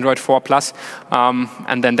think, Android 4 Plus,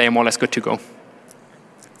 and then they're more or less good to go.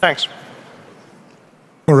 Thanks.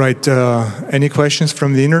 All right. Any questions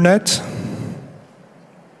from the internet?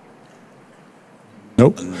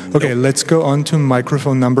 Nope. Okay, let's go on to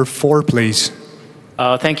microphone number 4, please.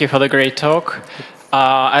 Thank you for the great talk.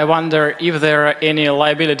 I wonder if there are any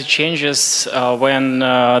liability changes when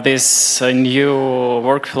these new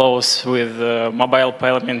workflows with mobile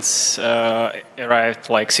payments arrived,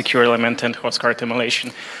 like secure element and host card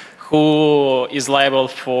emulation. Who is liable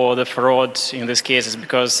for the fraud in these cases?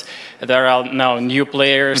 Because there are now new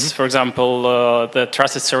players, for example, the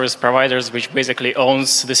trusted service providers, which basically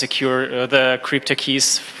owns the crypto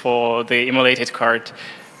keys for the emulated card.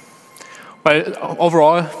 Well,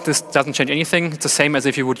 overall, this doesn't change anything. It's the same as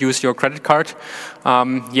if you would use your credit card.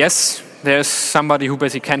 Yes, there's somebody who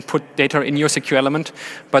basically can put data in your secure element,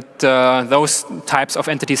 but those types of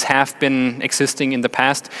entities have been existing in the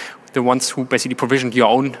past. The ones who basically provisioned your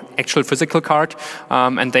own actual physical card,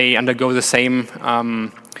 and they undergo the same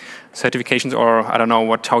certifications, or I don't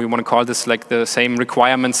know how you want to call this, like the same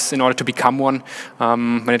requirements in order to become one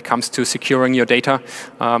when it comes to securing your data.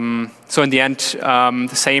 So in the end,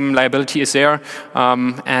 the same liability is there,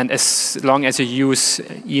 and as long as you use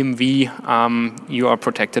EMV, you are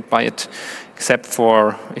protected by it, except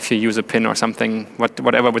for if you use a PIN or something,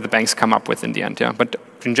 whatever the banks come up with in the end. Yeah, but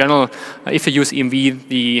in general, if you use EMV,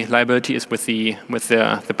 the liability is with the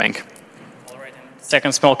bank.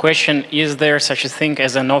 Second small question, is there such a thing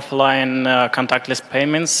as an offline contactless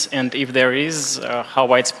payments? And if there is, how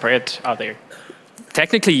widespread are they?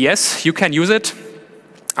 Technically, yes, you can use it.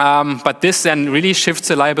 But this then really shifts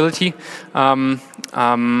the liability,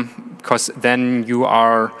 because then you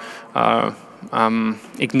are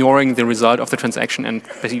ignoring the result of the transaction and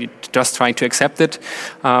basically just trying to accept it.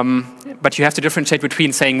 But you have to differentiate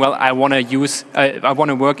between saying, well, I want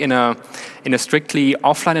to work in a strictly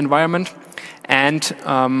offline environment, and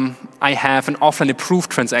I have an offline approved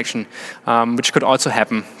transaction, which could also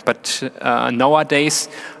happen. But nowadays,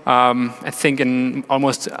 I think in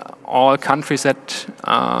almost all countries that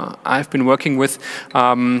I've been working with,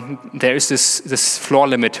 there is this floor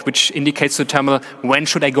limit, which indicates to the terminal when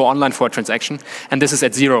should I go online for a transaction, and this is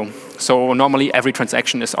at 0. So normally every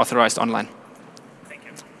transaction is authorized online. Thank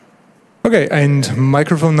you. Okay, and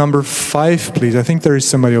microphone number 5, please. I think there is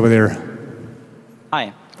somebody over there.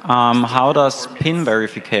 Hi. How does PIN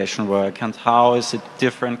verification work, and how is it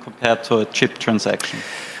different compared to a chip transaction?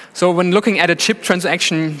 So when looking at a chip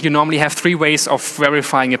transaction, you normally have 3 ways of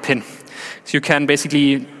verifying a PIN. So you can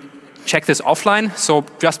basically check this offline, so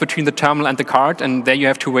just between the terminal and the card, and there you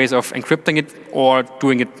have 2 ways of encrypting it or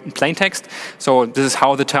doing it in plain text. So this is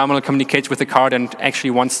how the terminal communicates with the card and actually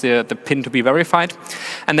wants the PIN to be verified.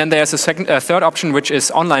 And then there's a third option, which is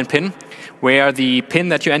online PIN, where the PIN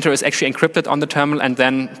that you enter is actually encrypted on the terminal and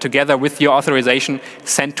then together with your authorization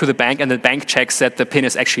sent to the bank, and the bank checks that the PIN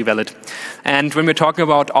is actually valid. And when we're talking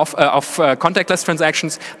about contactless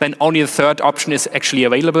transactions, then only the third option is actually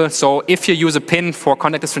available. So if you use a PIN for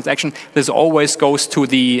contactless transaction, this always goes to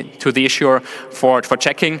the issuer for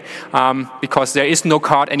checking, because there is no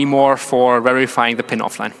card anymore for verifying the PIN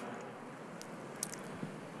offline.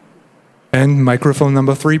 And microphone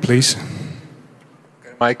number 3, please.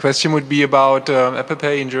 My question would be about Apple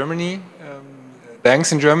Pay in Germany.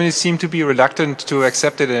 Banks in Germany seem to be reluctant to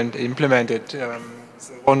accept it and implement it.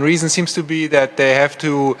 One reason seems to be that they have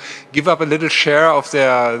to give up a little share of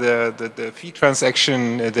the fee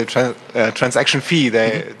transaction, transaction fee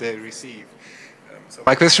they receive. So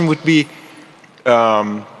my question would be,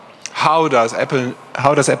 how does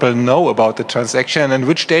Apple know about the transaction, and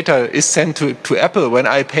which data is sent to Apple when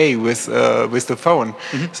I pay with the phone?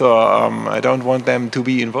 So I don't want them to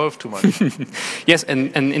be involved too much. Yes,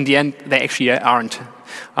 and in the end, they actually aren't.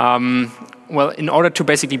 Well, in order to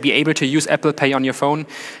basically be able to use Apple Pay on your phone,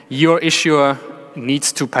 your issuer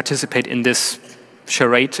needs to participate in this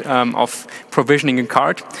charade of provisioning a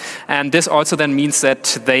card. And this also then means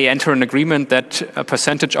that they enter an agreement that a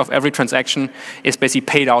percentage of every transaction is basically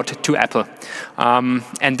paid out to Apple.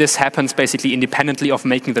 And this happens basically independently of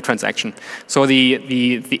making the transaction. So the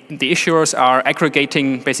issuers are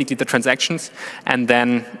aggregating basically the transactions and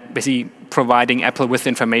then basically providing Apple with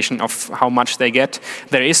information of how much they get.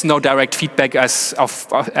 There is no direct feedback as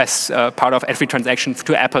part of every transaction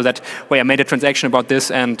to Apple that, well, I made a transaction about this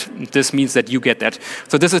and this means that you get that.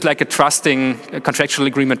 So this is like a trusting contractual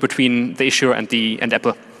agreement between the issuer and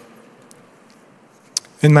Apple.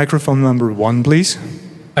 And microphone number 1, please.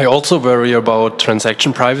 I also worry about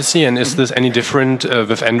transaction privacy, and is this any different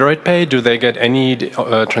with Android Pay? Do they get any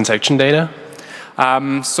transaction data?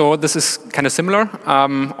 So this is kind of similar.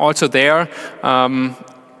 Also there,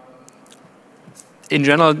 in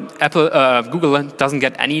general, Google doesn't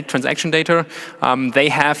get any transaction data. They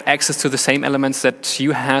have access to the same elements that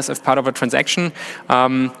you have as part of a transaction.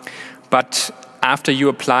 But after you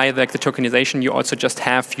apply the tokenization, you also just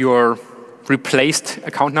have your replaced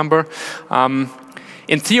account number.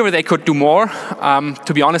 In theory, they could do more.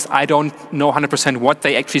 To be honest, I don't know 100% what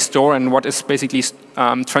they actually store and what is basically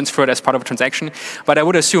transferred as part of a transaction. But I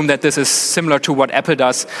would assume that this is similar to what Apple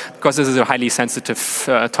does, because this is a highly sensitive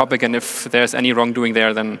topic. And if there's any wrongdoing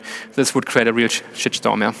there, then this would create a real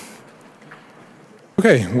shitstorm. Yeah.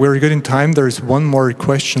 Okay, we're good in time. There's one more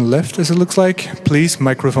question left, as it looks like. Please,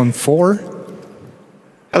 microphone 4.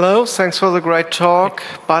 Hello, thanks for the great talk.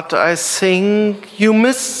 But I think you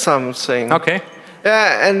missed something. Okay.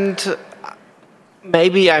 Yeah, and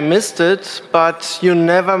maybe I missed it, but you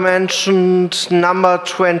never mentioned number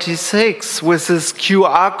 26 with this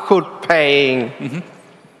QR code paying.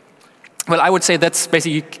 Well, I would say that's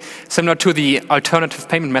basically similar to the alternative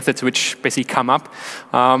payment methods which basically come up.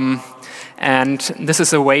 And this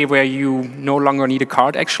is a way where you no longer need a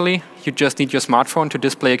card, actually. You just need your smartphone to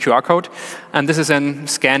display a QR code. And this is then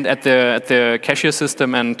scanned at the cashier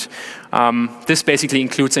system. And this basically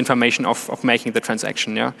includes information of making the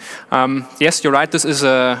transaction. Yeah? Yes, you're right. This is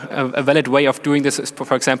a valid way of doing this,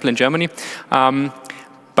 for example, in Germany.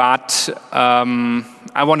 But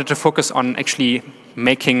I wanted to focus on actually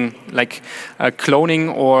making like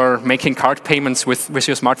cloning or making card payments with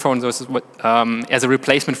your smartphone as a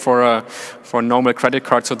replacement for a normal credit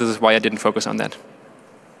card. So this is why I didn't focus on that.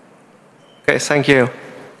 Okay, thank you.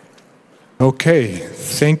 Okay,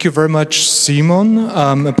 thank you very much, Simon.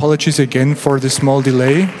 Apologies again for the small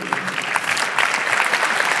delay.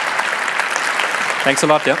 Thanks a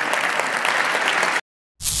lot. Yeah.